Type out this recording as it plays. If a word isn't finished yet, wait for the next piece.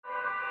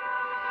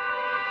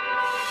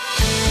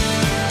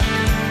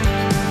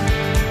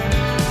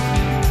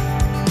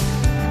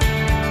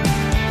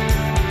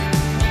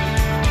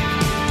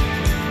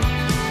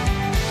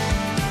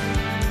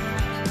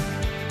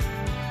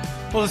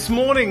Well, this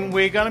morning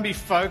we're going to be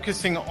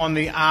focusing on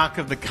the Ark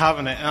of the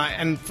Covenant.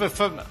 And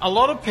for a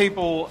lot of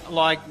people,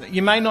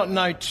 you may not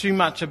know too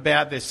much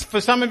about this.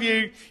 For some of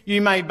you,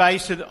 you may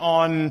base it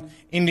on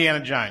Indiana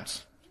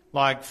Jones.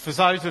 Like, for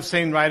those who've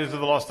seen Raiders of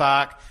the Lost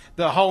Ark,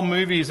 the whole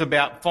movie is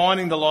about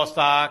finding the Lost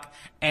Ark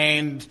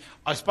and,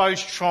 I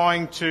suppose,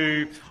 trying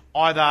to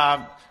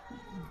either...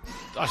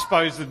 I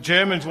suppose the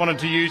Germans wanted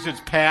to use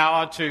its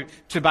power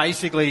to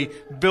basically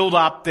build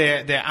up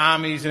their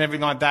armies and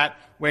everything like that,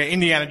 where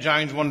Indiana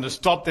Jones wanted to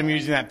stop them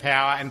using that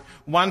power. And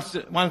once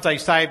they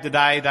saved the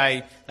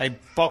day, they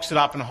boxed it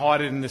up and hide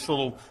it in this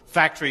little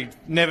factory,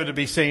 never to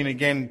be seen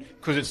again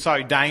because it's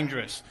so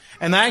dangerous.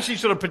 And they actually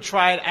sort of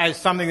portray it as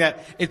something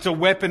that it's a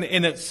weapon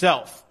in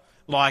itself,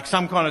 like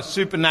some kind of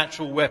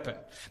supernatural weapon.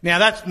 Now,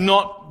 that's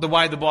not the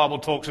way the Bible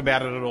talks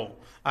about it at all.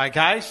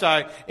 Okay,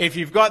 so if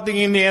you've got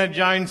the Indiana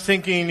Jones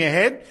thinking in your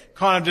head,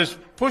 kind of just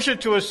push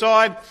it to a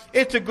side.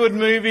 It's a good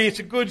movie, it's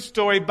a good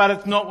story, but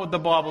it's not what the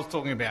Bible's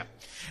talking about.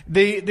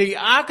 The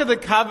Ark of the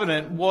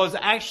Covenant was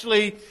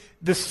actually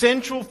the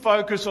central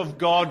focus of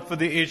God for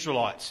the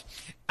Israelites.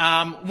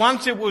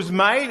 Once it was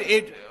made,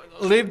 it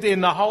lived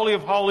in the Holy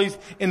of Holies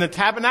in the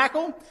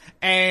tabernacle,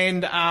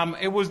 and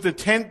it was the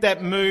tent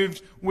that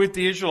moved with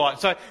the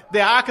Israelites. So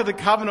the Ark of the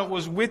Covenant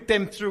was with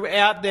them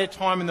throughout their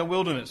time in the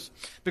wilderness.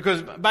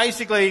 Because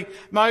basically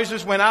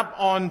Moses went up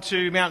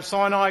onto Mount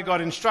Sinai,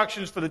 got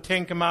instructions for the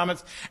Ten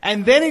Commandments,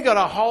 and then he got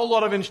a whole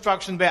lot of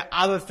instructions about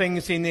other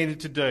things he needed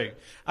to do,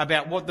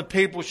 about what the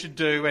people should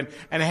do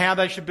and how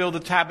they should build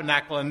the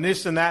tabernacle and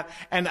this and that.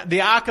 And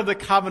the Ark of the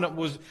Covenant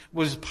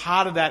was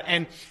part of that.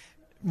 And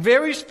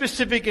very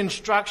specific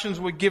instructions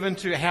were given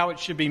to how it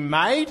should be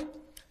made,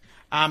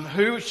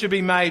 who it should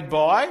be made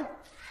by,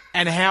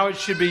 and how it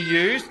should be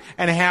used,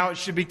 and how it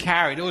should be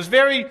carried. It was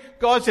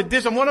God said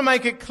this, I want to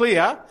make it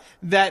clear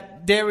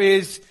that there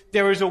is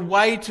a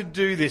way to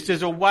do this.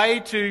 There's a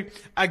way to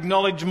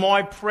acknowledge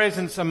my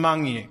presence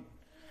among you.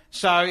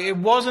 So it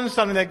wasn't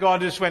something that God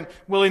just went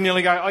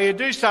willy-nilly go, you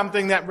do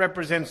something that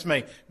represents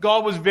me.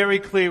 God was very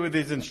clear with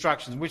his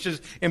instructions, which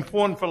is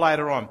important for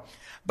later on.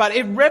 But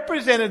it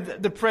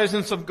represented the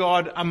presence of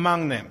God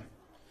among them.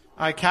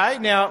 Okay?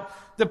 Now,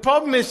 the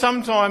problem is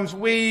sometimes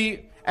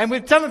and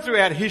we've done it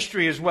throughout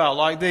history as well.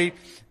 Like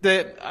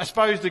I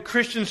suppose the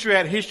Christians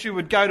throughout history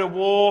would go to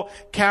war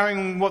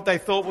carrying what they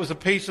thought was a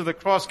piece of the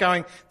cross,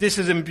 going, this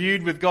is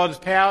imbued with God's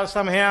power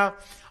somehow.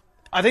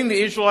 I think the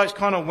Israelites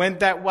kind of went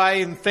that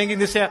way and thinking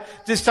this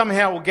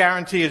somehow will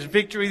guarantee us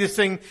victory. This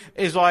thing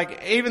is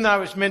like, even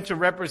though it's meant to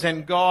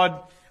represent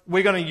God,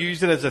 we're going to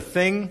use it as a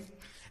thing.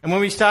 And when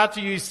we start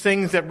to use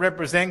things that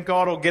represent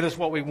God or get us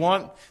what we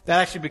want, that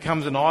actually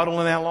becomes an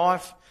idol in our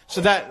life. So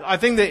that, I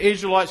think the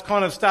Israelites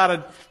kind of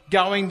started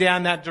going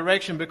down that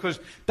direction because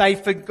they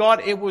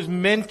forgot it was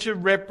meant to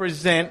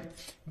represent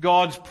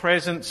God's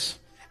presence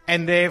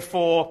and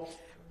therefore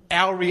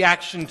our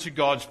reaction to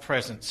God's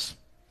presence.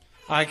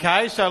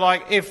 Okay, so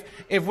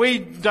if we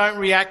don't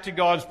react to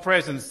God's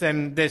presence,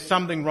 then there's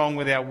something wrong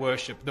with our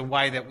worship, the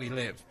way that we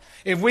live.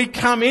 If we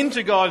come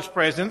into God's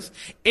presence,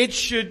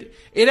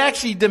 it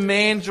actually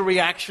demands a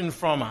reaction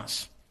from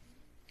us.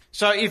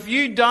 So if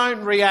you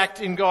don't react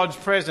in God's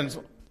presence,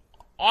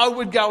 I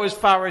would go as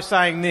far as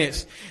saying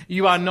this: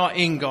 you are not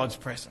in God's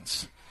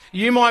presence.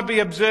 You might be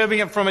observing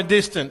it from a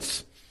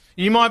distance.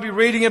 You might be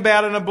reading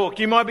about it in a book.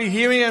 You might be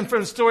hearing it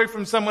from a story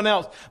from someone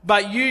else.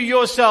 But you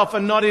yourself are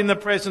not in the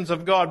presence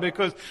of God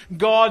because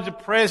God's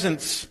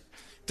presence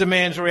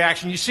demands a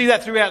reaction. You see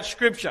that throughout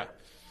Scripture.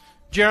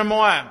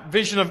 Jeremiah,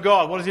 vision of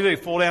God. What does he do?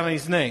 Fall down on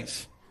his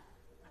knees.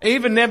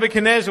 Even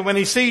Nebuchadnezzar, when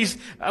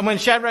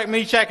Shadrach,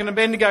 Meshach and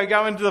Abednego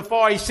go into the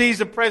fire, he sees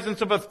the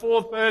presence of a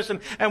fourth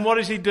person. And what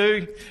does he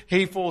do?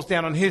 He falls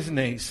down on his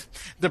knees.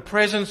 The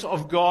presence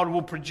of God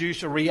will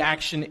produce a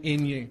reaction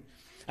in you.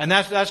 And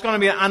that's going to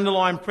be an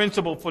underlying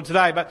principle for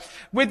today. But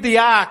with the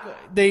ark,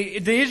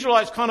 the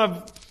Israelites kind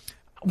of,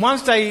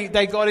 once they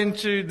got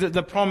into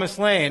the promised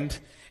land,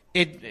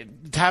 the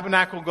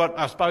tabernacle got,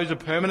 I suppose, a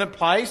permanent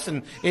place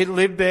and it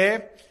lived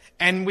there.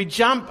 And we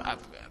jump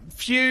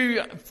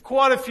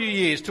quite a few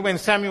years to when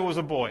Samuel was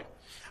a boy.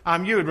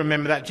 You would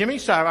remember that, Jimmy.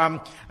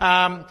 So,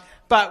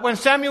 but when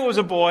Samuel was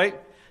a boy,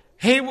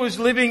 he was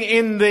living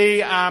in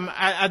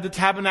at the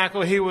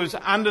tabernacle. He was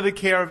under the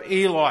care of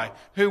Eli,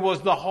 who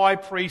was the high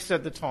priest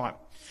at the time.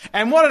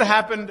 And what had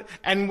happened,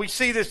 and we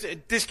see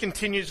this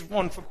continues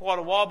on for quite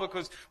a while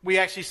because we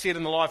actually see it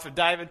in the life of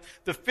David.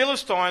 The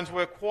Philistines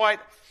were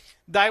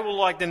they were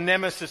like the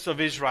nemesis of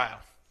Israel.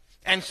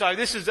 And so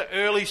this is the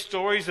early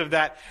stories of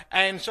that.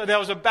 And so there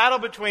was a battle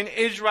between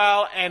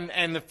Israel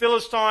and the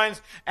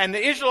Philistines, and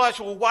the Israelites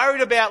were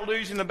worried about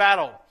losing the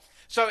battle.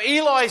 So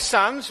Eli's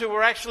sons, who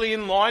were actually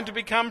in line to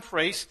become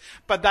priests,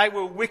 but they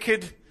were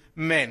wicked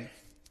men.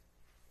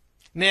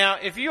 Now,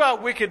 if you are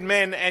wicked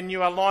men and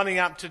you are lining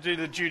up to do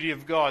the duty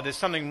of God, there's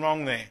something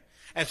wrong there.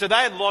 And so they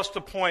had lost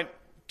the point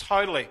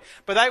totally.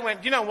 But they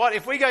went, you know what,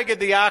 if we go get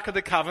the Ark of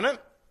the Covenant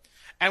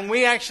and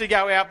we actually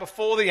go out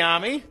before the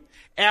army,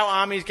 our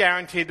army's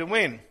guaranteed to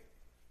win.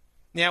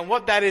 Now,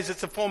 what that is,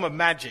 it's a form of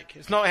magic.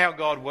 It's not how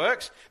God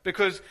works,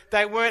 because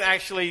they weren't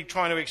actually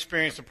trying to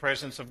experience the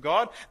presence of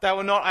God. They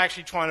were not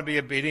actually trying to be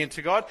obedient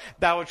to God.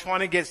 They were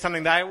trying to get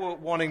something they were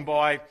wanting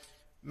by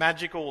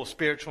magical or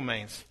spiritual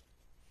means.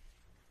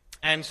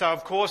 And so,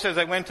 of course, as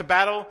they went to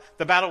battle,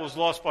 the battle was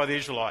lost by the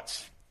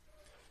Israelites.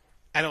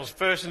 And it was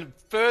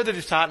further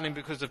disheartening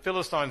because the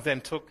Philistines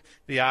then took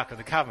the Ark of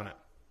the Covenant.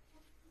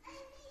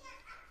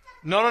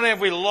 Not only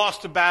have we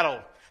lost a battle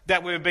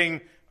that we've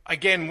been...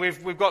 Again,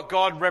 we've got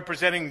God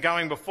representing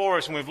going before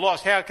us and we've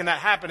lost. How can that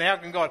happen? How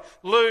can God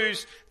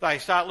lose? They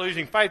start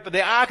losing faith. But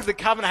the Ark of the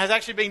Covenant has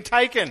actually been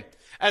taken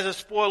as a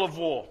spoil of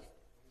war.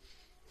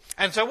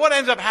 And so what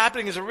ends up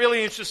happening is a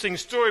really interesting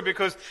story,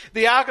 because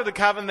the Ark of the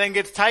Covenant then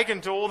gets taken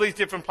to all these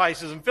different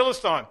places in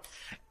Philistine.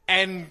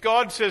 And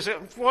God says,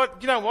 "What?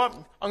 You know what?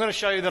 I'm going to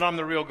show you that I'm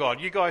the real God.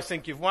 You guys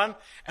think you've won."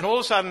 And all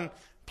of a sudden,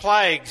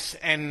 plagues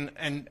and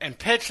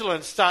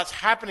petulance starts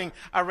happening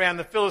around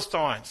the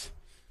Philistines.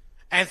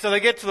 And so they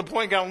get to the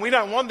point going, "We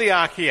don't want the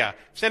ark here.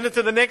 Send it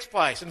to the next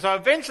place." And so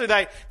eventually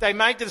they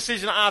make the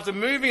decision, after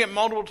moving it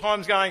multiple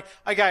times, going,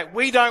 "Okay,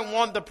 we don't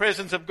want the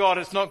presence of God.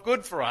 It's not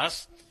good for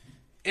us."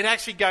 It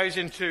actually goes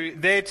into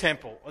their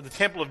temple, or the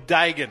temple of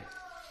Dagon.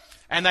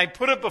 And they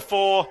put it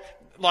before,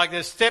 like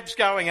there's steps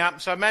going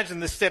up. So imagine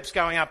the steps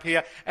going up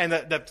here, and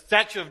the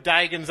statue of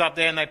Dagon's up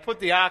there, and they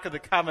put the Ark of the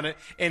Covenant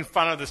in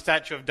front of the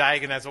statue of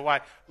Dagon as a way,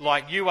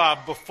 like, you are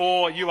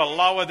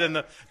lower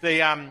than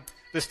the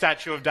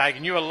statue of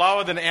Dagon. You are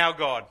lower than our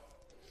God.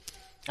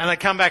 And they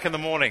come back in the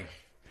morning.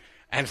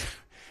 And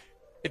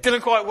it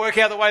didn't quite work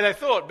out the way they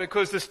thought,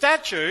 because the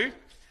statue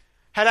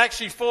had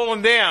actually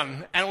fallen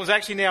down and was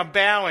actually now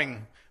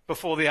bowing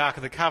before the Ark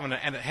of the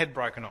Covenant, and it had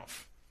broken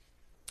off.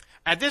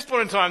 At this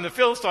point in time, the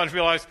Philistines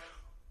realised,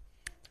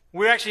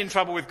 we're actually in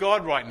trouble with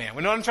God right now.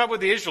 We're not in trouble with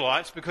the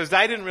Israelites, because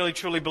they didn't really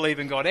truly believe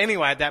in God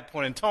anyway at that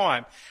point in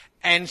time.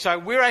 And so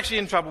we're actually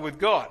in trouble with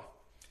God.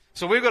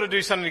 So we've got to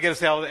do something to get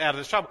us out of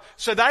this trouble.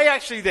 So they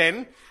actually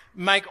then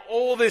make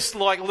all this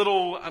like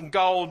little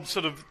gold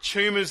sort of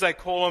tumors, they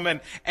call them,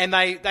 and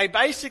they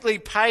basically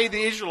pay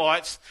the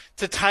Israelites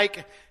to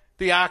take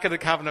the Ark of the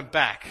Covenant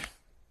back.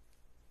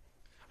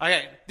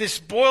 Okay, this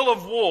spoil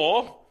of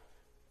war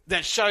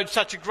that showed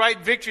such a great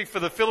victory for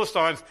the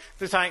Philistines,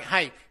 they're saying,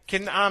 "Hey,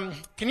 can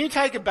you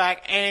take it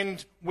back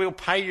and we'll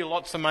pay you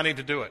lots of money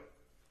to do it?"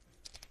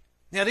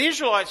 Now the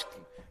Israelites,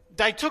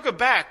 they took it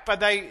back,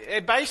 but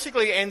it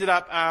basically ended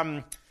up,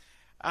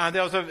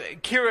 there was a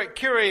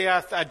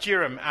Kiriath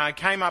Jearim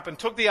came up and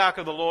took the Ark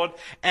of the Lord,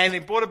 and he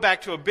brought it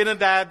back to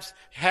Abinadab's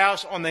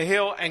house on the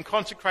hill and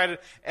consecrated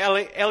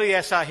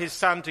Eleazar his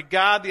son to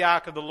guard the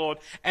Ark of the Lord.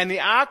 And the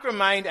Ark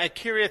remained at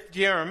Kiriath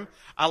Jearim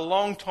a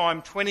long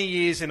time, 20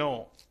 years in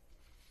all.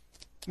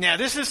 Now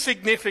this is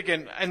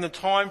significant in the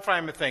time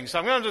frame of things. So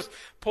I'm going to just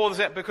pull this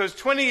out, because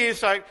 20 years,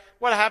 so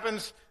what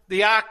happens?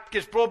 The Ark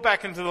gets brought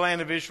back into the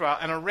land of Israel,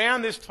 and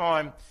around this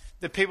time,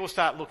 the people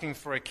start looking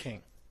for a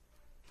king.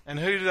 And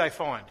who do they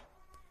find?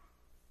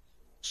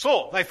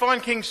 Saul. They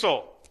find King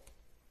Saul.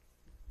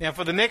 Now,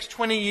 for the next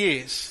 20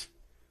 years,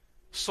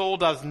 Saul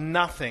does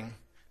nothing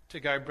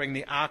to go bring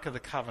the Ark of the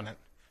Covenant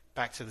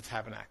back to the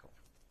tabernacle.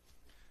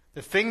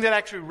 The thing that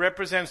actually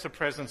represents the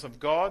presence of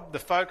God, the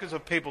focus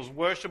of people's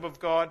worship of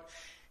God,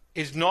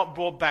 is not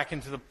brought back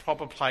into the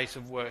proper place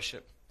of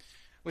worship.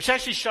 Which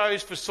actually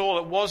shows for Saul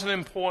it was an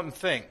important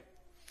thing.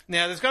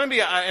 Now, there's going to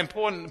be an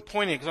important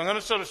point here, because I'm going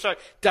to sort of show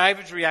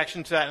David's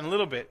reaction to that in a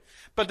little bit.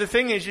 But the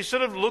thing is, you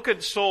sort of look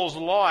at Saul's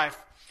life,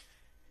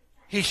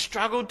 he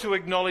struggled to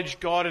acknowledge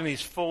God in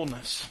his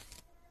fullness.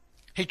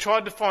 He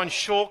tried to find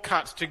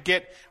shortcuts to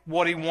get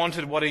what he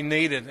wanted, what he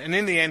needed, and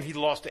in the end he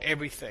lost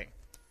everything.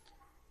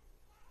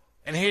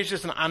 And here's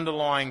just an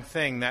underlying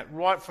thing, that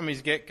right from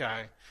his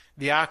get-go,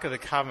 the Ark of the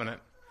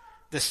Covenant,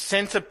 the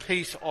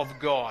centerpiece of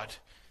God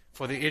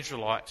for the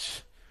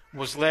Israelites,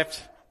 was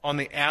left on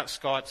the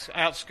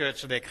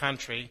outskirts of their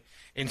country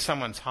in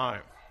someone's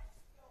home.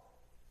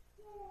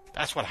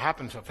 That's what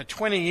happened to it for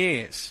 20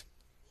 years.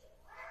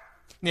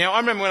 Now, I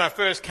remember when I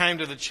first came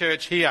to the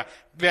church here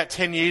about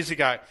 10 years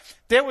ago,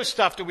 there was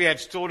stuff that we had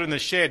stored in the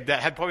shed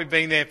that had probably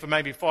been there for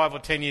maybe 5 or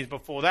 10 years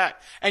before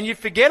that. And you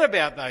forget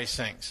about those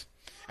things.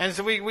 And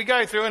so we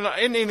go through,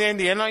 and in the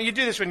end, you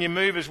do this when you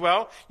move as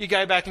well. You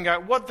go back and go,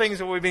 what things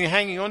have we been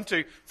hanging on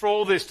to for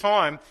all this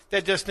time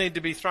that just need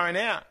to be thrown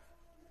out?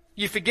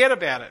 You forget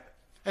about it.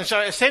 And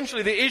so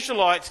essentially the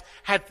Israelites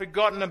had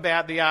forgotten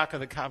about the Ark of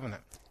the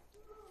Covenant.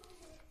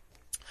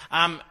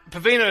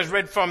 Pavina has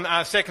read from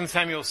 2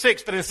 Samuel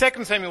 6, but in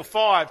 2 Samuel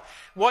 5,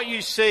 what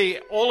you see,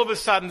 all of a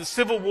sudden, the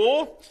civil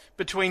war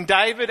between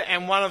David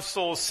and one of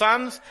Saul's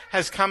sons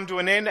has come to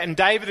an end, and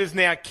David is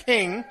now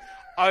king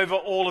over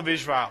all of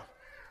Israel.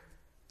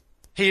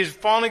 He has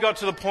finally got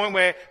to the point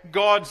where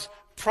God's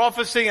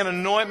prophecy and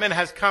anointment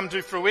has come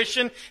to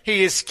fruition.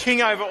 He is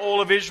king over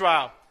all of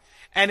Israel.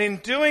 And in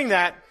doing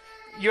that,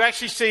 you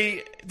actually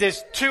see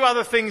there's two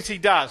other things he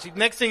does. The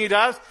next thing he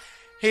does,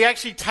 he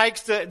actually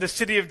takes the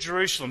city of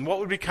Jerusalem, what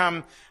would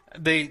become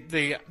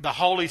the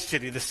holy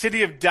city, the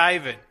city of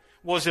David,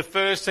 was the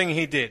first thing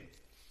he did.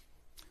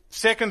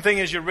 Second thing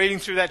is you're reading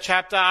through that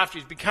chapter after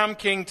he's become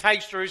king,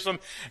 takes Jerusalem.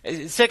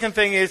 Second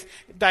thing is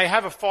they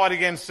have a fight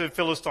against the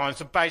Philistines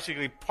to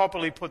basically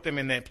properly put them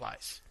in their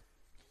place.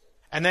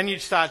 And then you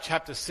start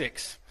chapter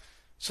 6.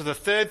 So the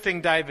third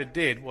thing David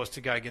did was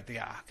to go get the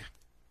ark.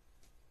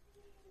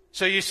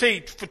 So you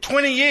see, for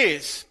 20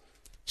 years,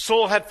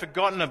 Saul had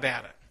forgotten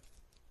about it.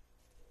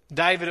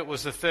 David, it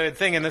was the third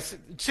thing. And the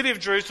city of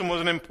Jerusalem was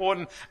an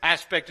important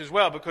aspect as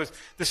well, because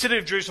the city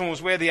of Jerusalem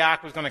was where the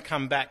ark was going to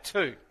come back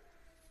to.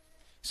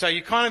 So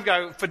you kind of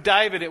go, for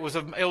David, it was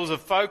a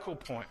focal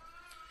point.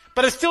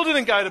 But it still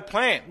didn't go to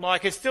plan.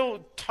 Like, it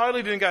still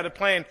totally didn't go to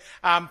plan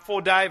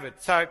for David.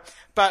 So,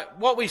 but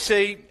what we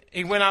see,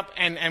 he went up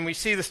and we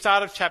see the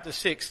start of chapter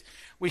 6.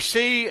 We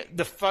see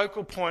the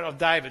focal point of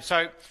David.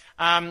 So,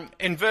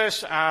 in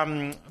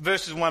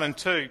verses 1 and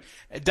 2,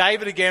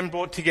 David again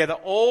brought together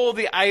all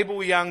the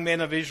able young men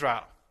of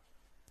Israel,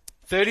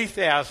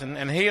 30,000,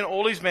 and he and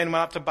all his men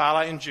went up to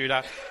Baalah in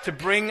Judah to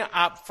bring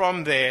up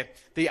from there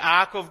the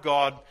ark of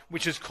God,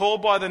 which is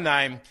called by the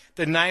name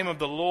of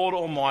the Lord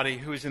Almighty,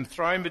 who is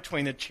enthroned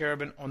between the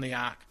cherubim on the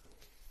ark.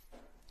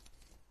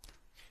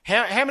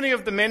 How many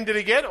of the men did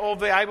he get? All of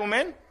the able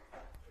men?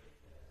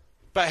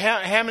 But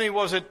how many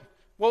was it?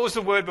 What was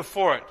the word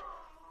before it?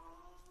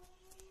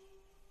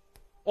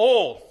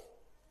 All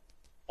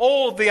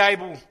of the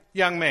able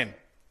young men. It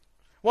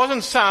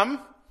wasn't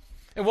some.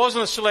 It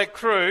wasn't a select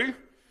crew.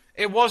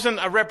 It wasn't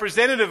a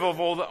representative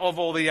of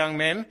all the young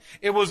men.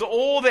 It was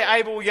all the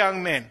able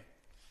young men.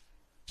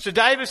 So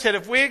David said,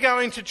 if we're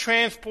going to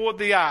transport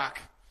the ark,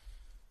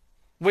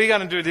 we're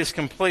going to do this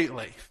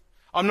completely.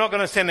 I'm not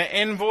going to send an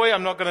envoy.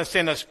 I'm not going to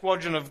send a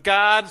squadron of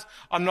guards.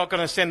 I'm not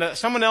going to send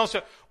someone else.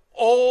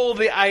 All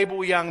the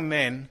able young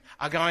men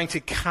are going to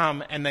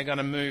come and they're going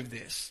to move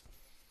this.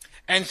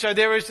 And so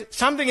there is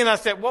something in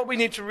us that what we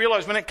need to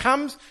realize when it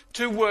comes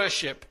to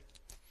worship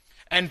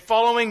and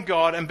following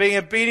God and being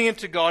obedient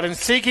to God and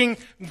seeking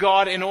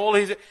God in all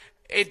his,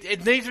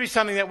 it needs to be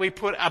something that we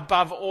put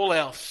above all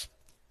else.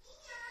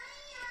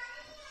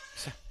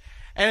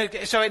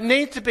 So it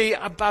needs to be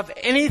above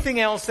anything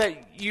else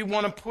that you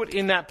want to put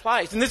in that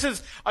place. And this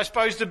is, I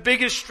suppose, the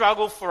biggest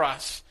struggle for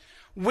us.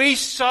 We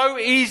so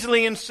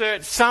easily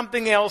insert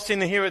something else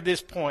in here at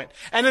this point.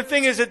 And the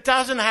thing is, it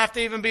doesn't have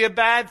to even be a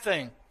bad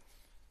thing.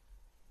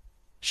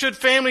 Should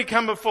family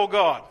come before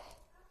God?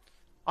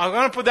 I'm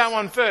going to put that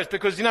one first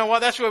because you know what?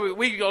 That's where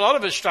we a lot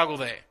of us struggle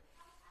there.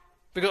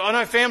 Because I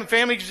know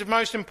family is the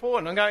most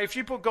important. I'm going, if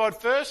you put God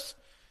first,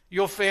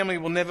 your family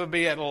will never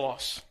be at a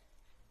loss.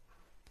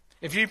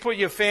 If you put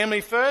your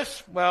family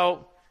first,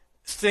 well,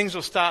 things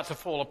will start to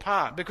fall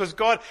apart because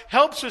God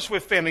helps us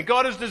with family.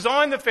 God has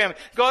designed the family.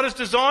 God has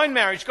designed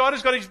marriage. God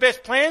has got his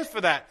best plans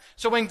for that.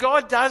 So when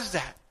God does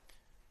that,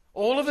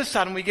 all of a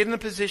sudden we get in a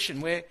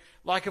position where,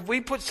 like, if we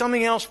put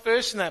something else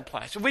first in that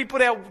place, if we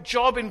put our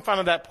job in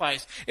front of that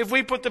place, if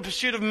we put the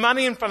pursuit of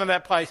money in front of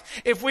that place,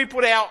 if we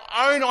put our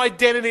own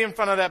identity in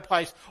front of that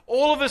place,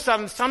 all of a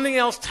sudden something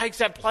else takes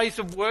that place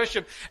of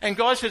worship. And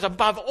God says,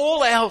 above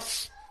all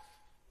else,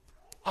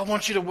 I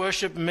want you to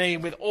worship me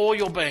with all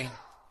your being.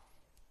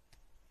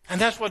 And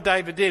that's what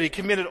David did. He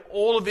committed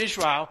all of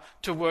Israel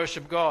to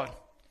worship God.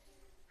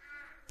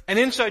 And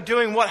in so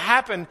doing, what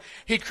happened,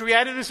 he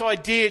created this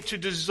idea to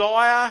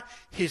desire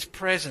his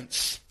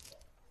presence.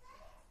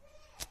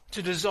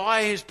 To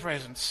desire his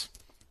presence.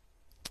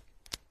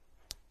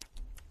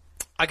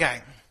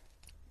 Okay,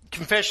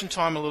 confession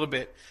time a little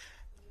bit.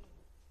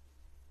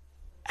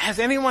 Has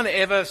anyone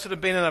ever sort of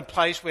been in a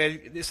place where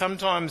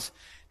sometimes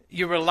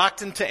you're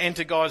reluctant to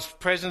enter God's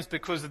presence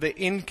because of the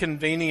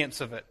inconvenience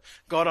of it?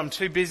 God, I'm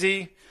too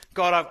busy.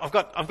 God,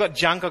 I've got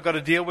junk I've got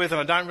to deal with and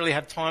I don't really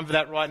have time for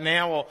that right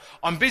now, or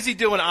I'm busy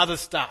doing other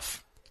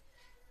stuff.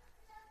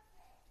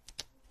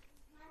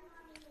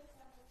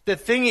 The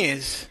thing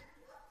is,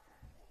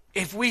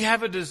 if we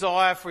have a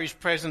desire for his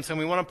presence and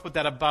we want to put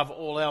that above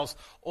all else,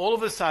 all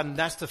of a sudden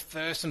that's the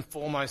first and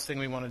foremost thing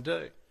we want to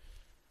do.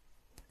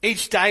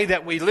 Each day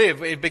that we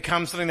live, it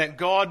becomes something that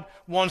God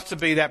wants to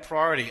be that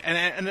priority.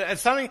 And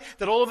it's something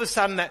that all of a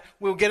sudden that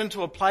we'll get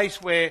into a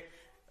place where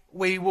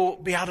we will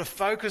be able to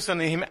focus on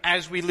him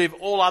as we live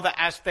all other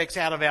aspects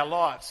out of our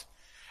lives.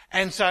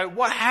 And so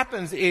what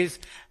happens is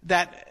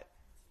that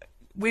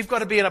we've got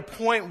to be at a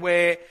point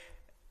where,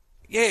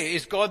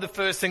 is God the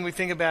first thing we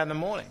think about in the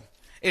morning?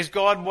 Is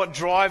God what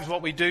drives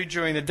what we do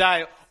during the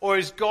day? Or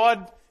is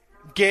God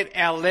get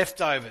our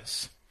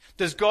leftovers?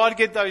 Does God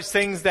get those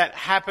things that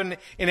happen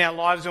in our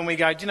lives when we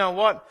go, do you know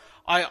what?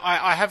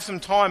 I have some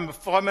time,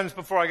 5 minutes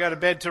before I go to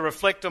bed, to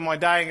reflect on my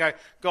day and go,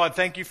 God,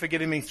 thank you for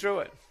getting me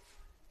through it.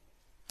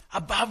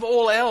 Above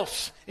all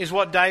else is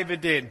what David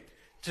did,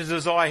 to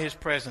desire his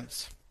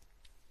presence.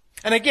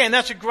 And again,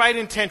 that's a great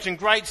intention,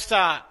 great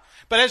start.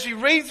 But as we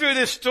read through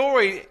this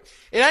story,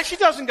 it actually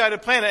doesn't go to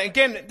plan.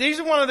 Again, these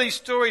are one of these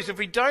stories, if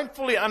we don't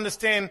fully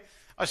understand,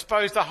 I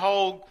suppose, the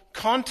whole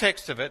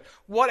context of it,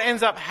 what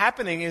ends up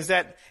happening is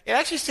that it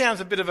actually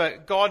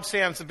God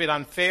sounds a bit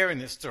unfair in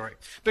this story.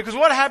 Because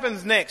what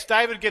happens next,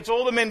 David gets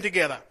all the men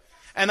together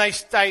and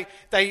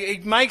he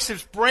makes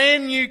this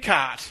brand new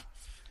cart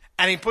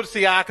and he puts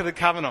the Ark of the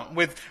Covenant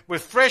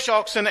with fresh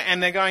oxen,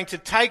 and they're going to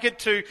take it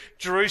to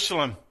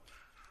Jerusalem.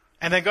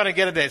 And they're going to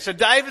get it there. So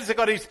David's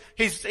got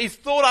he's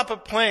thought up a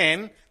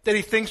plan that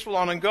he thinks will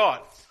honour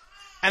God.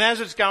 And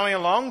as it's going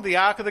along, the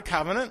Ark of the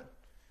Covenant,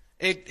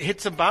 it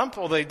hits a bump,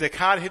 or the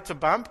cart hits a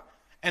bump,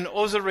 and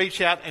Uzzah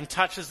reaches out and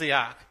touches the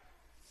Ark.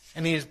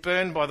 And he is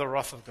burned by the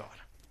wrath of God.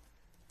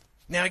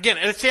 Now again,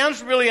 it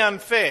sounds really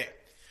unfair.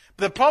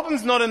 But the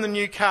problem's not in the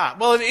new cart.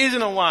 Well, it is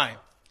in a way.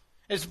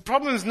 The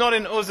problem's not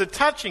in Uzzah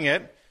touching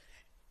it.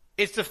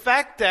 It's the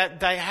fact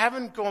that they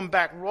haven't gone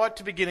back right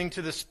to beginning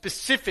to the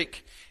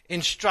specific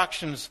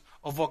instructions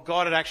of what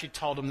God had actually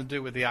told them to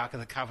do with the Ark of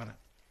the Covenant.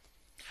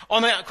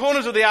 On the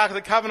corners of the Ark of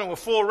the Covenant were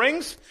 4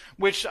 rings,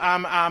 which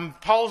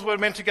poles were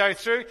meant to go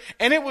through,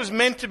 and it was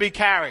meant to be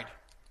carried.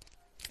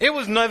 It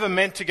was never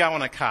meant to go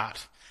on a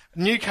cart,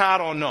 new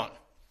cart or not.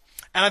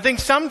 And I think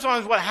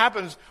sometimes what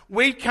happens,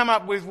 we come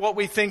up with what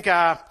we think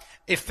are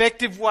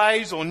effective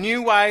ways or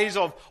new ways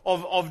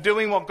of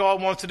doing what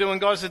God wants to do,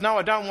 and God says, no,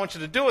 I don't want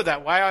you to do it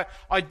that way.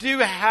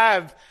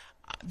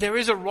 There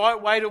is a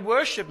right way to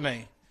worship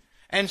me.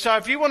 And so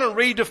if you want to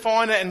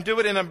redefine it and do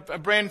it in a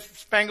brand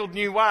spangled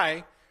new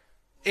way,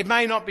 it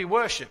may not be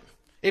worship.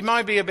 It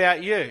may be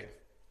about you.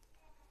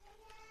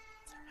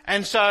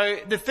 And so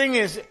the thing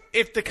is,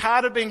 if the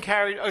cart had been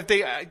carried, if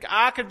the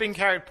ark had been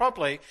carried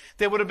properly,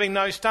 there would have been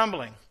no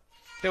stumbling.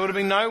 There would have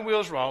been no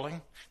wheels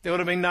rolling. There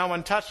would have been no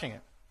one touching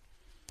it.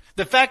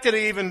 The fact that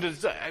he even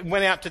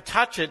went out to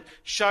touch it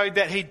showed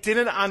that he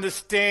didn't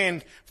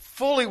understand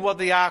fully what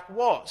the ark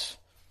was.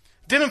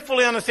 Didn't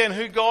fully understand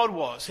who God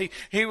was.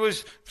 He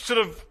was sort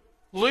of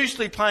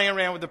loosely playing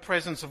around with the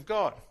presence of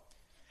God.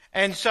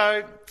 And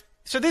so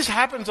this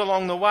happens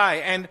along the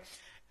way.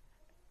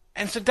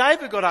 And so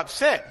David got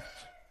upset.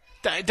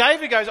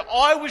 David goes,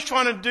 I was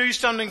trying to do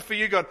something for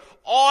you, God.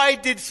 I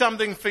did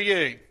something for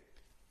you.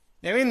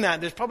 Now in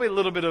that, there's probably a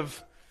little bit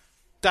of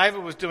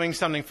David was doing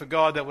something for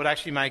God that would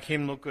actually make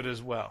him look good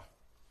as well.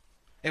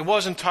 It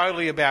wasn't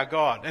totally about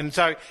God. And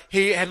so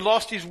he had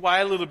lost his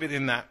way a little bit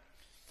in that.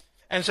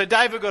 And so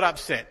David got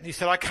upset. He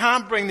said, I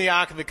can't bring the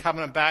Ark of the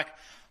Covenant back.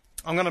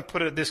 I'm going to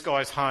put it at this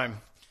guy's home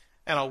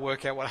and I'll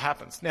work out what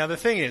happens. Now the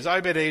thing is,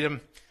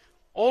 Obed-Edom,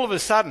 all of a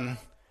sudden,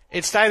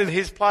 it stayed at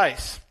his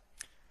place.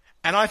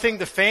 And I think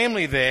the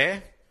family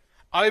there,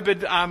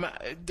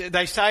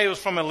 they say it was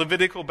from a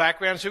Levitical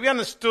background, so we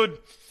understood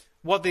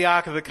what the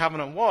Ark of the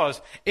Covenant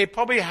was. It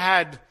probably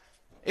had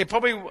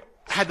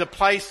the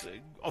place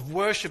of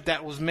worship that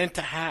it was meant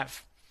to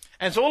have.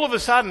 And so all of a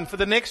sudden, for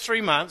the next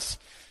 3 months,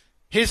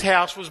 his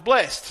house was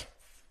blessed.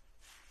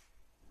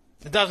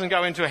 It doesn't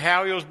go into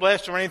how he was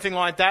blessed or anything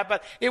like that,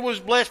 but it was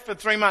blessed for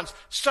 3 months.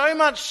 So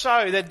much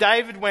so that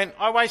David went,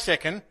 oh, wait a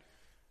second,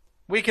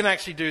 we can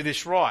actually do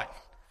this right.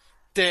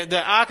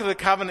 The Ark of the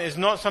Covenant is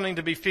not something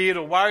to be feared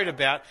or worried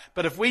about,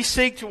 but if we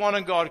seek to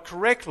honour God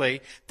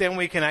correctly, then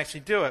we can actually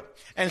do it.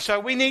 And so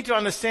we need to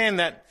understand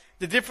that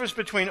the difference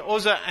between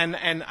Uzzah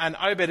and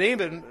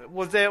Obed-Edom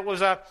was there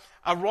was a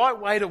right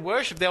way to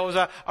worship. There was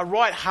a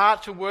right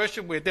heart to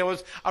worship with. There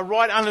was a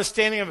right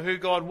understanding of who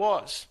God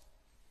was.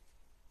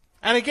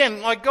 And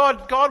again, like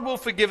God will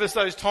forgive us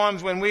those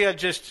times when we are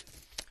just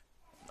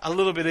a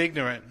little bit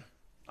ignorant.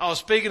 I was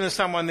speaking to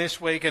someone this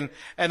week and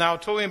they were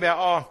talking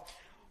about,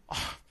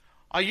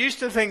 I used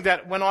to think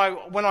that when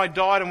I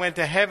died and went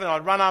to heaven,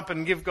 I'd run up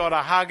and give God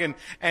a hug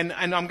and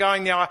I'm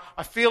going now,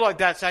 I feel like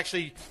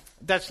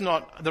that's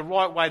not the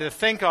right way to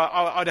think.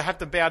 I'd have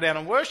to bow down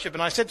and worship.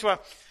 And I said to her,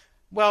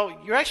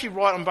 well, you're actually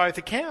right on both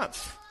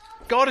accounts.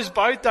 God is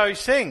both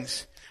those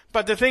things.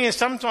 But the thing is,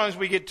 sometimes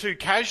we get too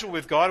casual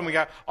with God and we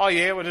go, oh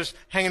yeah, we're just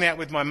hanging out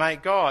with my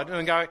mate God. And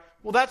we go,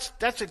 well, that's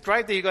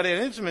great that you got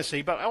an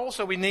intimacy, but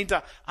also we need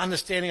the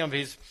understanding of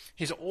his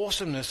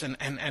awesomeness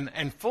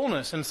and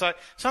fullness. And so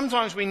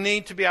sometimes we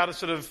need to be able to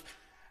sort of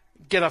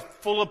get a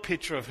fuller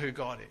picture of who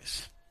God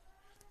is.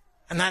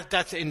 And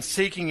that's in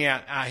seeking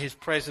out his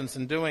presence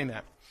and doing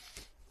that.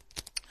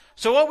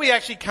 So what we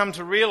actually come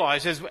to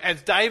realise is,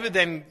 as David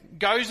then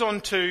goes on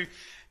to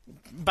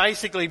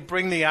basically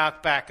bring the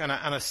ark back on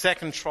a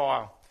second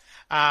trial,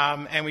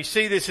 and we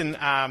see this in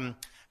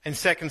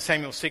 2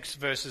 Samuel 6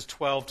 verses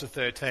 12 to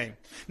 13.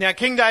 Now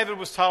King David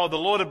was told the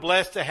Lord had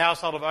blessed the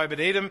household of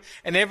Obed-Edom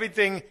and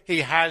everything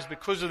he has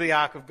because of the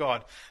ark of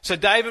God. So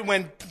David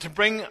went to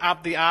bring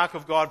up the ark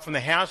of God from the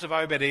house of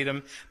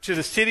Obed-Edom to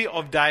the city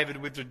of David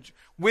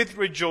with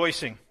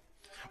rejoicing.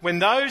 When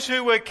those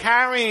who were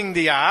carrying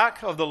the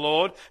ark of the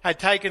Lord had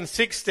taken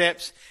 6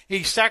 steps,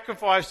 he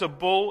sacrificed a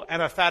bull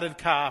and a fatted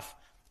calf.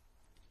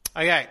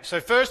 Okay,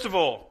 so first of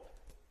all,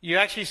 you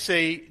actually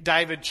see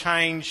David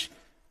change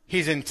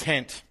his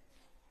intent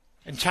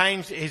and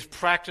change his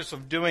practice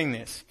of doing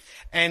this.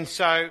 And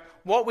so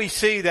what we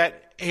see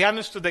that he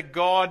understood that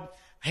God,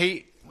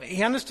 he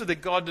understood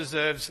that God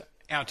deserves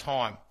our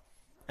time.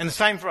 And the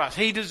same for us.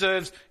 He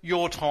deserves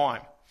your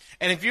time.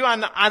 And if you are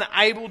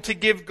unable to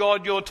give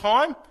God your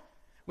time,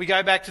 we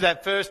go back to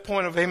that first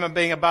point of him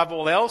being above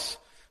all else,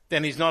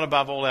 then he's not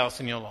above all else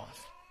in your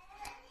life.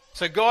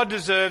 So God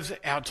deserves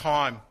our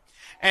time.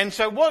 And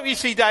so what we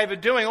see David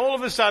doing, all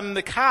of a sudden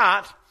the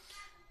cart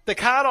The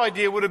cart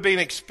idea would have been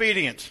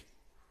expedient.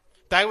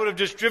 They would have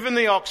just driven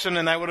the oxen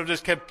and they would have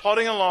just kept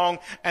plodding along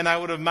and they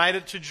would have made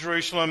it to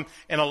Jerusalem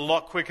in a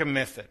lot quicker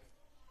method.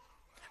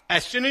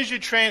 As soon as you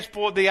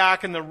transport the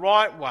ark in the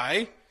right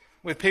way,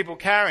 with people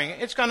carrying it,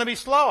 it's going to be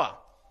slower.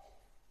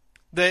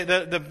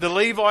 The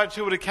Levites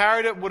who would have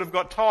carried it would have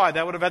got tired.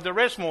 They would have had to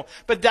rest more.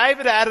 But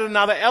David added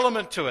another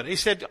element to it. He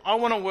said, I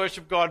want to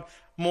worship God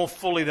more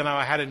fully than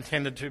I had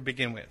intended to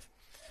begin with.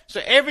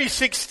 So every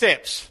 6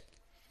 steps,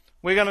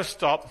 we're going to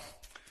stop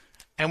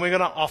and we're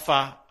going to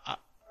offer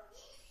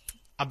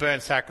a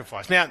burnt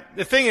sacrifice. Now,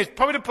 the thing is,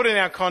 probably to put it in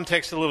our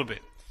context a little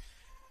bit,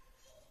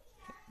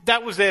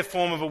 that was their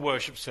form of a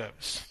worship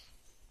service.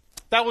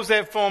 That was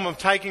their form of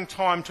taking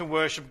time to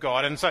worship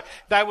God. And so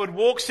they would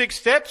walk 6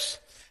 steps,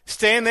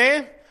 stand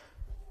there,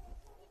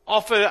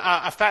 offer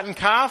a fattened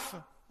calf,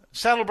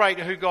 celebrate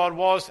who God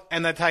was,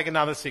 and they'd take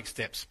another 6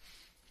 steps.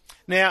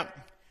 Now,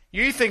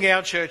 you think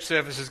our church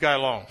services go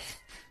long.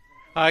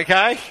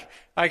 Okay?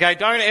 Okay,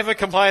 don't ever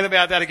complain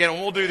about that again,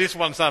 and we'll do this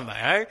one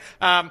Sunday,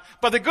 eh?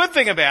 But the good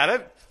thing about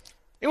it,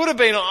 it would have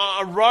been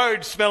a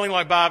road smelling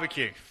like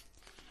barbecue.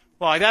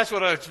 Like, that's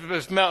what it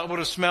would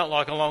have smelt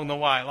like along the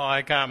way.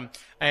 Like, and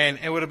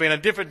it would have been a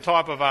different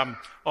type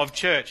of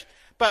church.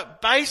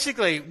 But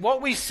basically,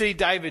 what we see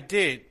David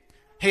did,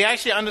 he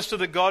actually understood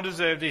that God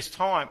deserved his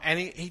time, and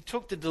he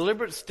took the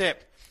deliberate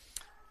step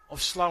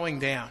of slowing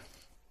down.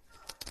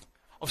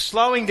 Of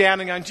slowing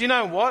down and going, do you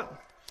know what?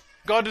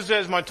 God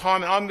deserves my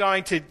time, and I'm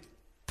going to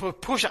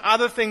push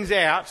other things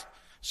out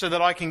so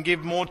that I can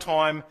give more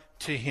time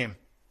to him.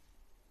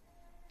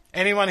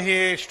 Anyone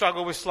here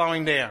struggle with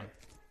slowing down?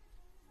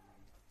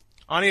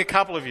 Only a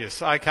couple of you,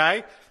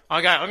 okay?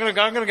 I'm going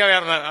to go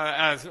out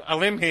on a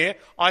limb here.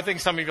 I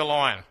think some of you are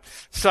lying.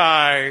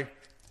 So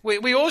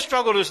we all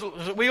struggle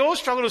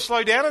to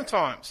slow down at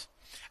times.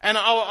 And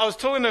I was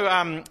talking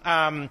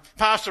to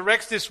Pastor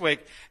Rex this week,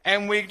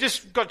 and we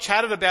just got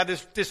chatted about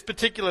this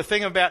particular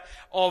thing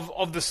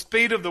of the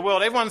speed of the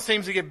world. Everyone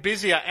seems to get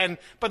busier,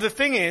 but the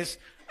thing is,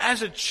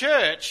 as a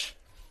church,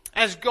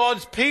 as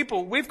God's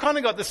people, we've kind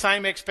of got the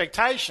same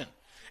expectation.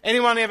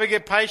 Anyone ever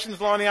get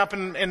patients lining up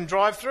in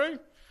drive-through?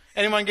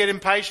 Anyone get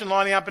impatient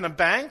lining up in a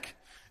bank?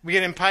 We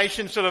get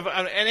impatient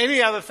and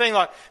any other thing,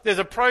 like there's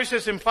a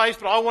process in place,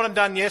 but I want it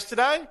done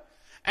yesterday.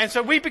 And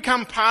so we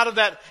become part of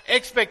that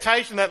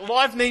expectation that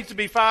life needs to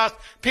be fast,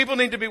 people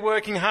need to be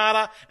working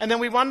harder, and then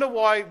we wonder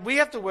why we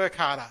have to work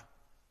harder.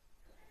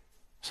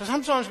 So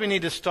sometimes we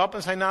need to stop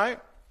and say, no,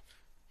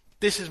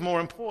 this is more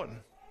important.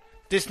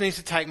 This needs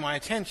to take my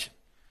attention.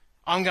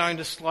 I'm going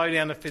to slow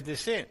down to fit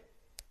this in.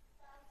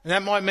 And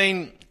that might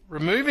mean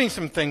removing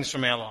some things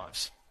from our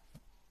lives.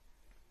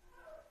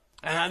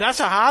 And that's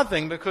a hard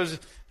thing because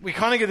we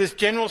kind of get this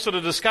general sort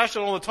of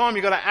discussion all the time.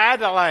 You've got to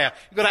add a layer.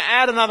 You've got to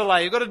add another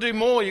layer. You've got to do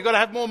more. You've got to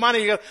have more money.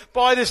 You've got to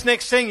buy this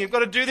next thing. You've got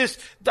to do this,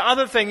 the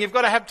other thing. You've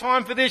got to have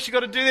time for this. You've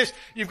got to do this.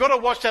 You've got to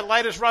watch that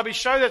latest rubbish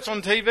show that's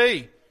on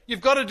TV.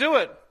 You've got to do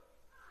it.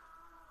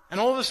 And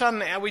all of a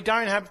sudden we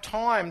don't have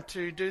time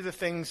to do the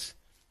things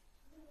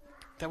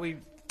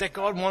that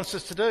God wants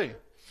us to do.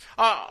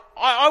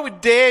 I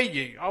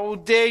will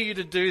dare you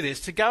to do this,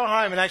 to go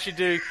home and actually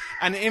do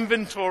an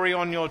inventory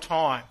on your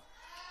time.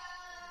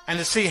 And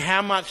to see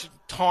how much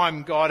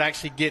time God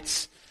actually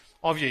gets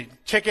of you.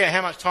 Check out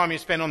how much time you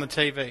spend on the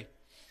TV.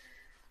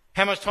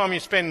 How much time you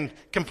spend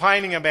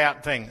complaining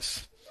about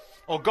things.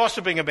 Or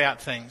gossiping about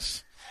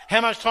things.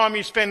 How much time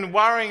you spend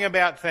worrying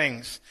about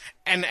things.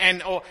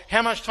 Or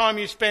how much time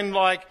you spend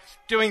like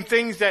doing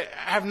things that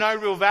have no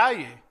real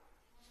value.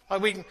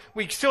 Like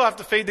we still have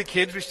to feed the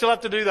kids. We still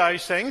have to do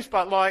those things.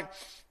 But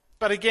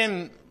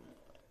again,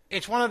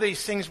 it's one of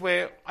these things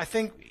where I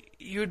think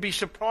you would be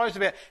surprised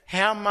about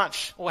how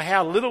much or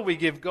how little we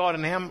give God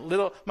and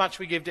how much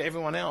we give to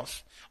everyone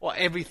else or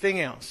everything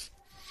else.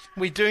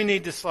 We do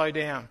need to slow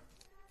down.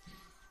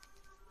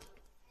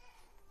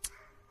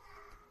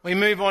 We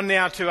move on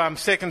now to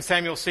 2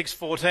 Samuel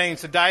 6:14.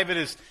 So David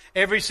is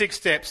every 6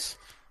 steps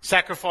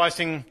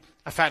sacrificing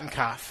a fattened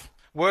calf,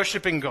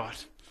 worshipping God.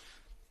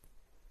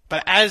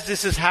 But as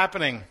this is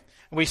happening,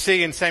 we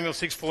see in Samuel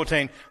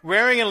 6:14,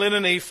 wearing a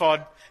linen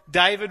ephod,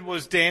 David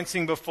was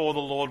dancing before the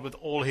Lord with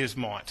all his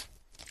might.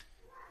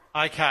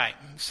 Okay,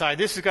 so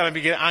this is going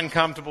to be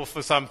uncomfortable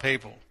for some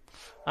people.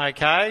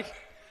 Okay?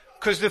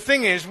 Because the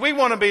thing is, we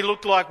want to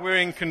look like we're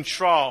in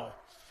control.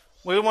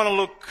 We want to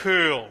look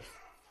cool.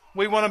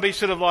 We want to be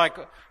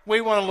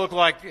we want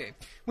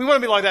to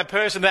be like that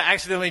person that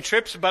accidentally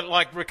trips but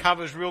like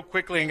recovers real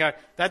quickly and go,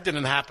 that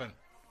didn't happen.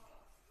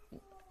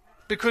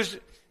 Because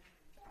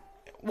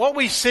what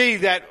we see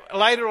that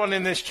later on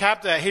in this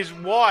chapter, his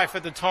wife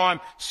at the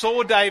time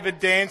saw David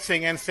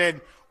dancing and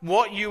said,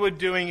 what you are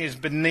doing is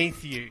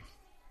beneath you.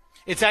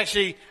 It's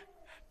actually,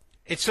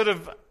 it's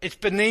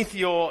beneath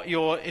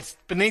it's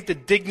beneath the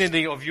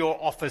dignity of your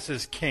office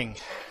as king.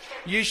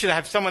 You should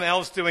have someone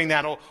else doing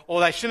that, or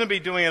they shouldn't be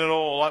doing it at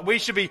all. Like, we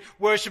should be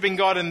worshipping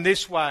God in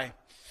this way.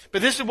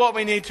 But this is what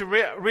we need to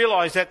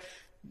realize, that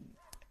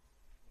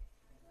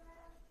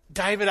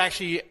David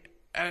actually,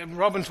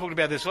 Robin talked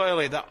about this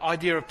earlier, the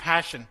idea of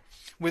passion.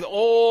 with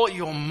all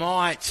your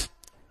might,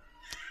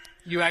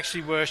 you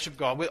actually worship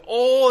God. With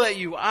all that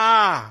you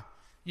are,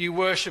 you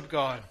worship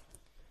God.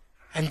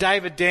 And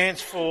David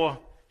danced for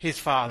his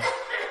father.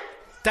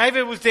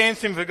 David was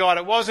dancing for God.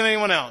 It wasn't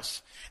anyone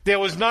else. There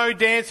was no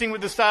dancing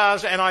with the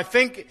stars, and I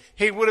think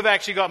he would have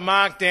actually got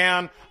marked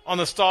down on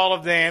the style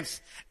of dance.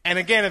 And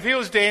again, if he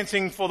was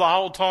dancing for the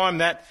whole time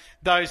that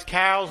those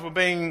cows were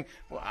being,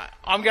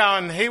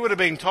 he would have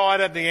been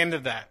tired at the end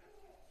of that.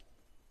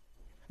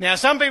 Now,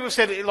 some people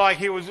said like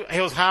he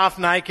was half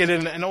naked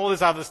and all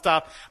this other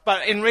stuff,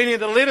 but in reading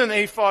the linen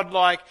ephod,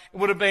 like it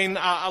would have been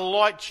a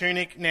light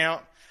tunic.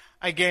 Now,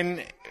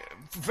 again,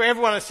 for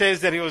everyone that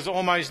says that he was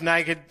almost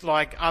naked,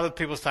 like other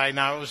people say,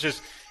 no, it was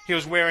just he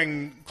was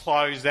wearing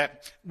clothes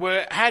that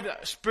had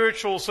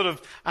spiritual sort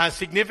of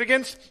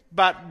significance,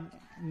 but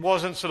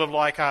wasn't sort of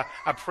like a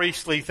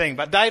priestly thing.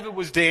 But David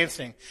was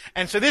dancing.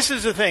 And so this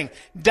is the thing.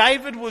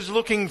 David was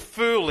looking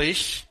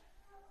foolish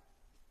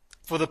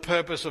for the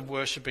purpose of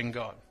worshipping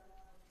God.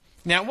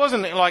 Now, it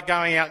wasn't like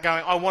going,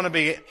 I want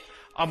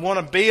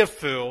to be a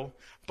fool,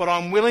 but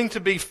I'm willing to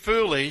be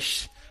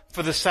foolish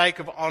for the sake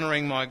of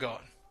honouring my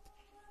God.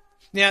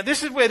 Now,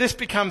 this is where this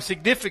becomes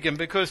significant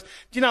because,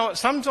 you know what,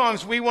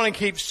 sometimes we want to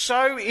keep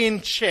so in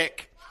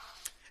check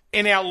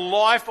in our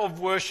life of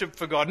worship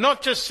for God.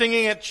 Not just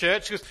singing at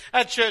church, because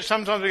at church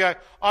sometimes we go,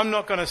 I'm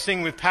not going to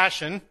sing with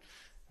passion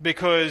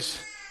because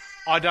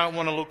I don't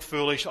want to look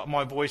foolish,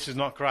 my voice is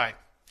not great.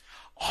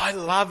 I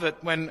love it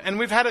and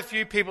we've had a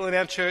few people in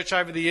our church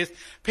over the years,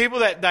 people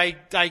that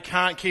they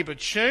can't keep a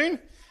tune,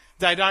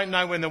 they don't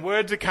know when the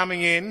words are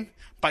coming in,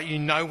 but you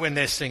know when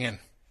they're singing.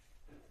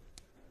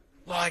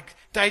 Like,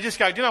 they just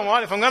go, do you know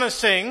what? If I'm going to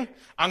sing,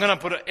 I'm going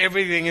to put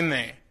everything in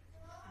there.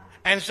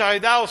 And so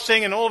they'll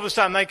sing and all of a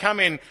sudden they come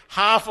in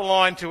half a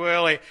line too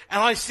early.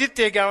 And I sit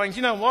there going, do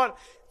you know what?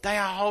 They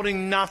are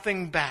holding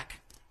nothing back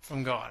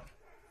from God.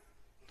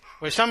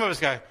 Where some of us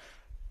go,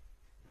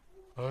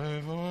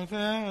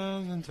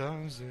 4,000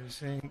 times to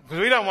sing. Because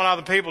we don't want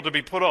other people to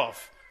be put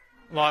off.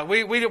 Like,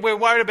 we're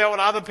worried about what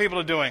other people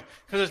are doing.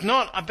 Because it's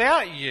not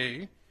about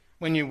you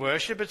when you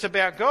worship, it's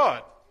about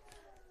God.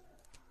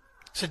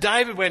 So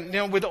David went,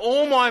 with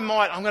all my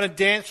might, I'm going to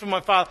dance for my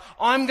father.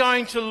 I'm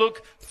going to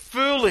look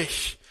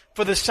foolish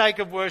for the sake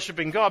of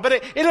worshipping God. But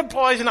it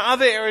applies in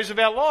other areas of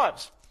our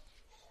lives.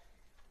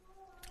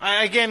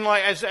 Again,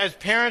 like as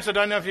parents, I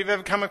don't know if you've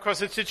ever come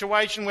across a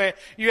situation where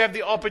you have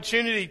the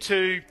opportunity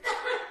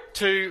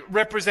to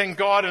represent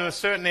God in a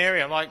certain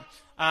area, like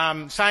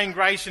saying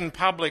grace in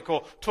public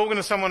or talking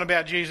to someone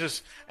about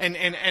Jesus. And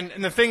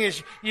the thing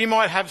is, you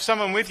might have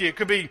someone with you. It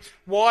could be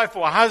wife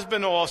or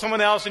husband or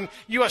someone else. And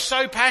you are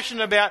so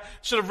passionate about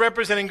sort of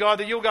representing God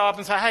that you'll go up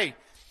and say, hey,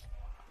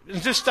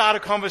 just start a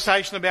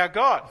conversation about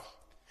God.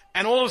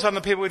 And all of a sudden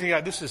the people with you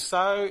go, this is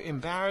so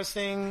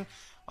embarrassing.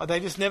 Oh, they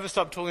just never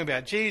stop talking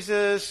about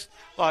Jesus.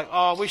 Like,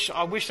 oh,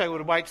 I wish they would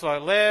have waited till I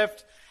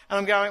left. And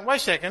I'm going, wait a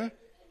second.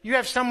 You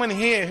have someone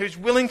here who's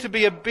willing to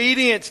be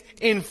obedient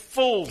in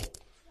full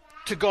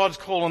to God's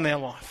call on their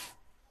life.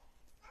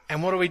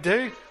 And what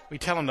do? We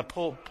tell them to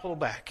pull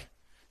back,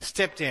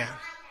 step down.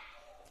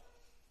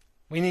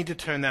 We need to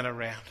turn that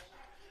around.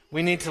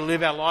 We need to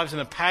live our lives in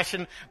a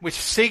passion which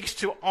seeks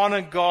to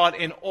honour God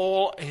in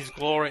all His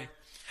glory.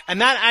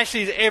 And that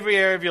actually is every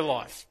area of your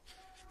life.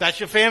 That's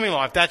your family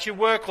life. That's your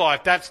work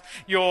life. That's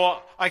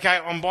your,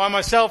 I'm by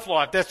myself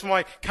life. That's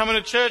my coming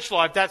to church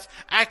life. That's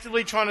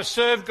actively trying to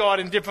serve God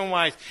in different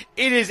ways.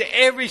 It is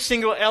every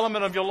single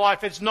element of your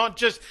life. It's not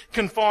just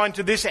confined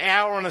to this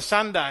hour on a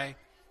Sunday.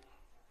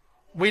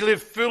 We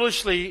live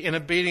foolishly in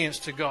obedience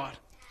to God.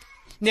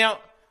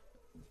 Now,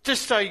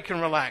 just so you can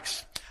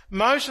relax,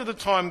 most of the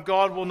time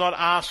God will not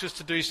ask us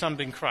to do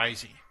something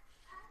crazy.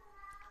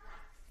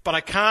 But I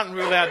can't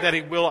rule out that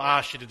He will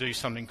ask you to do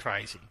something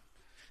crazy.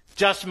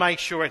 Just make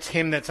sure it's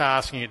Him that's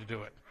asking you to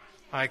do it.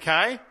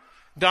 Okay?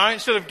 Don't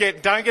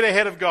get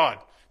ahead of God.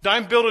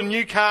 Don't build a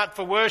new cart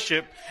for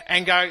worship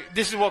and go,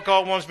 this is what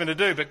God wants me to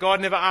do. But God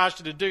never asked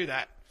you to do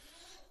that.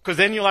 Because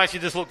then you'll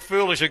actually just look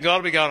foolish and God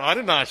will be going, I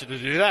didn't ask you to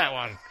do that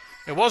one.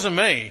 It wasn't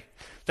me.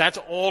 That's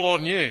all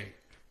on you.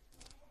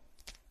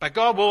 But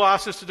God will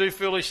ask us to do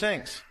foolish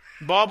things.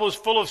 The Bible is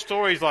full of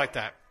stories like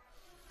that.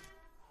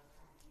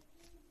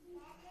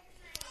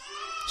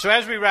 So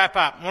as we wrap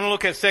up, I want to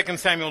look at 2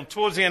 Samuel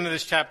towards the end of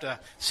this chapter,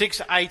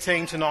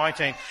 6:18 to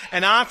 19.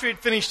 And after he'd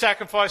finished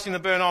sacrificing the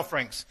burnt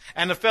offerings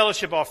and the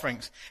fellowship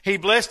offerings, he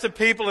blessed the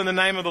people in the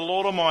name of the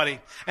Lord Almighty.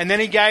 And then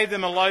he gave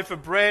them a loaf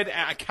of bread,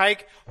 a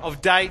cake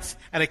of dates,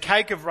 and a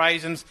cake of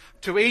raisins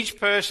to each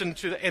person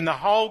in the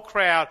whole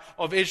crowd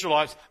of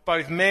Israelites,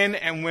 both men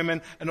and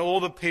women, and all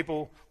the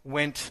people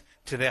went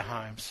to their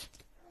homes.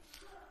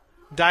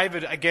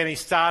 David, again, he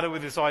started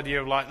with this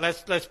idea of like,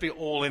 let's be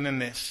all in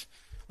this.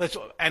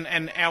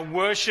 And our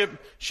worship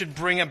should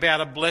bring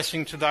about a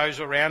blessing to those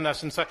around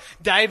us. And so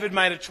David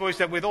made a choice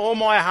that with all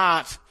my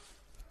heart,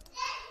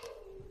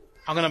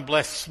 I'm going to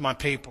bless my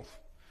people.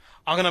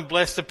 I'm going to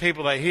bless the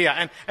people that are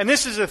here. And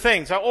this is the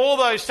thing. So all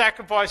those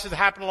sacrifices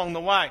happen along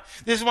the way.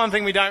 This is one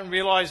thing we don't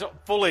realise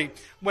fully.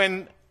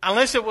 When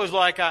unless it was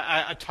like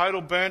a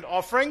total burnt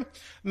offering,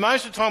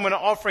 most of the time when an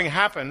offering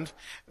happened,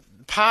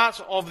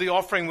 parts of the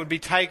offering would be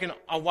taken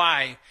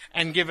away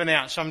and given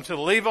out, some to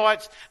the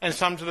Levites and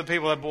some to the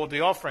people that brought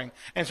the offering.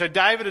 And so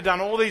David had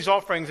done all these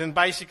offerings and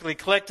basically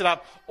collected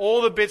up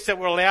all the bits that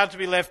were allowed to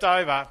be left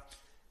over.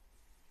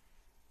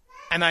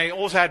 And they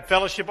also had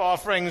fellowship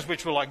offerings,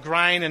 which were like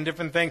grain and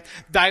different things.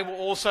 They were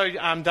also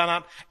done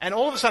up. And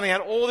all of a sudden, he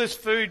had all these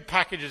food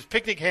packages,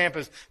 picnic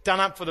hampers, done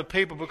up for the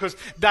people because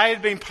they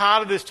had been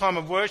part of this time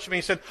of worship. And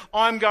he said,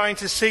 I'm going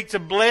to seek to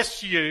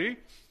bless you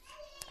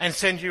and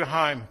send you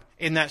home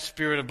in that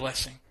spirit of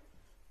blessing.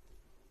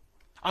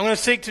 I'm going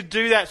to seek to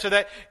do that so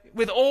that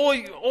with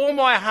all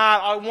my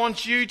heart, I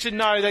want you to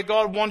know that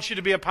God wants you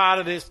to be a part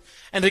of this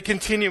and to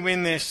continue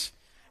in this.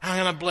 And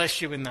I'm going to bless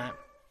you in that.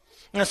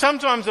 Now,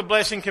 sometimes a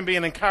blessing can be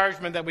an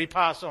encouragement that we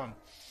pass on.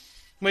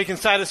 We can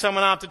say to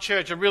someone after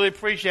church, I really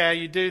appreciate how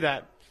you do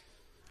that.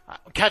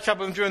 Catch up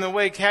with them during the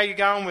week. How are you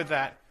going with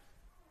that?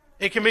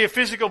 It can be a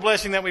physical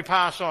blessing that we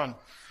pass on.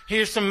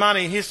 Here's some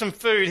money. Here's some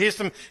food.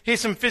 Here's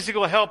some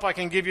physical help I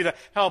can give you to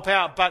help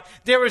out. But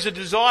there is a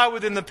desire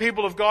within the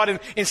people of God. And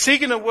in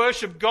seeking to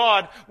worship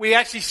God, we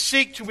actually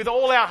seek to, with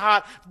all our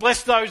heart,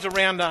 bless those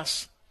around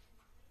us.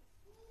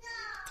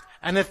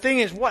 And the thing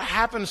is, what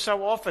happens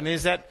so often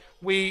is that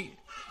we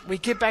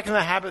get back in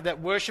the habit that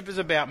worship is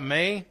about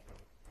me.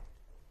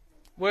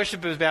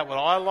 Worship is about what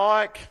I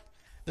like,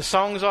 the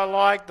songs I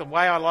like, the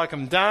way I like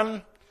them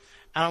done.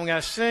 And I'm going,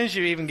 as soon as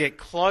you even get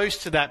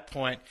close to that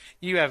point,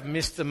 you have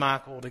missed the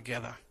mark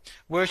altogether.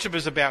 Worship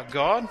is about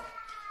God.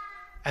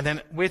 And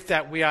then with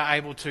that, we are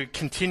able to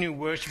continue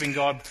worshiping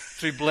God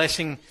through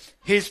blessing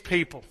His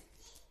people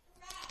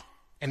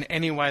in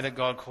any way that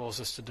God calls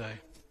us to do.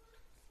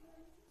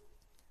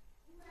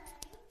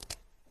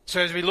 So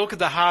as we look at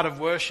the heart of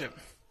worship,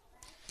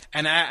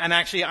 and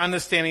actually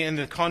understanding in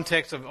the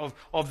context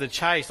of the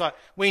chase, like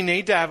we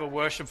need to have a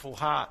worshipful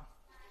heart.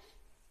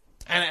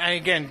 And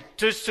again,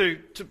 just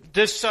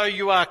so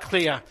you are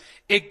clear,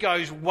 it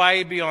goes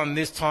way beyond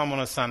this time on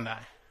a Sunday.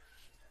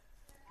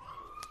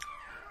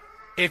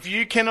 If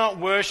you cannot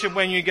worship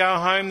when you go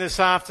home this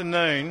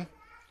afternoon,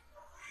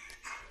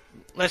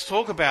 let's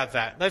talk about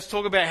that. Let's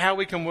talk about how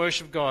we can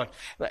worship God.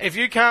 If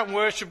you can't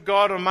worship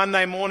God on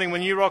Monday morning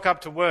when you rock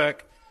up to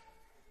work,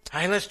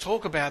 hey, let's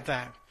talk about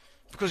that.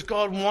 Because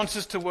God wants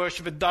us to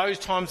worship at those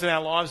times in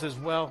our lives as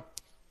well.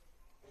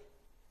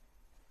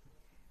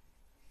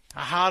 A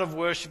heart of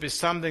worship is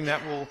something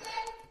that will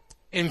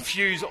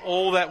infuse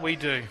all that we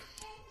do.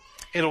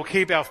 It'll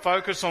keep our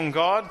focus on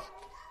God.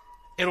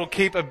 It'll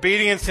keep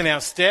obedience in our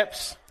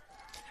steps.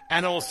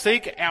 And it'll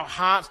seek our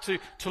hearts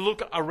to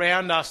look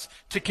around us,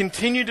 to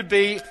continue to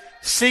be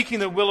seeking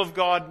the will of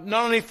God,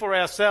 not only for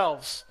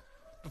ourselves,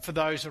 but for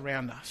those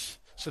around us,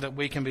 so that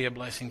we can be a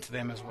blessing to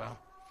them as well.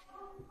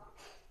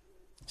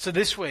 So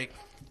this week,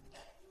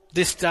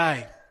 this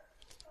day,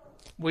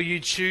 will you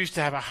choose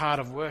to have a heart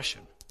of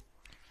worship?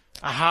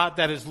 A heart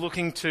that is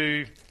looking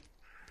to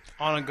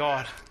honour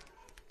God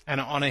and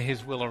honour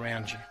His will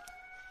around you.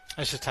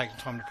 Let's just take some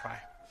time to pray.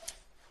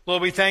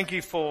 Lord, we thank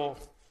you for,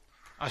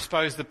 I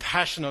suppose, the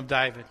passion of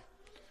David.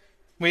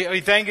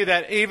 We thank you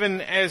that even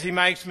as he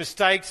makes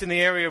mistakes in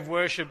the area of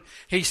worship,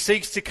 he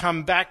seeks to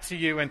come back to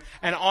you and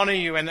honour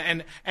you.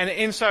 And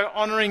in so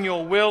honouring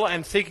your will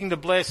and seeking to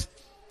bless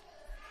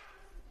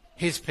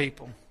His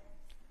people.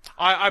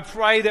 I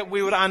pray that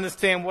we would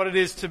understand what it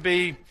is to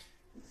be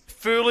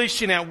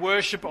foolish in our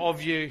worship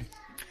of you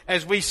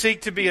as we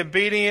seek to be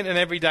obedient in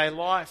everyday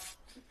life,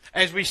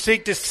 as we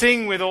seek to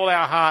sing with all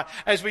our heart,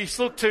 as we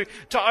look to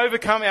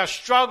overcome our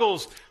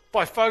struggles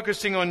by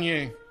focusing on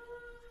you.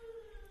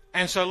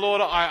 And so,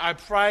 Lord, I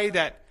pray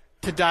that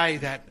today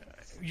that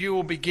you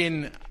will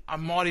begin a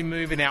mighty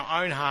move in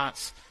our own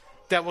hearts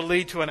that will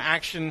lead to an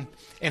action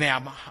in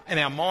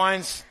our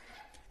minds,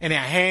 in our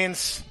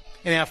hands,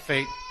 in our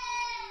feet,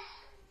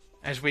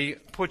 as we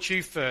put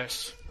you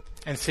first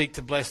and seek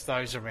to bless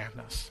those around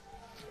us.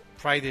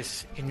 Pray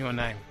this in your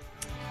name.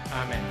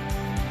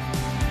 Amen.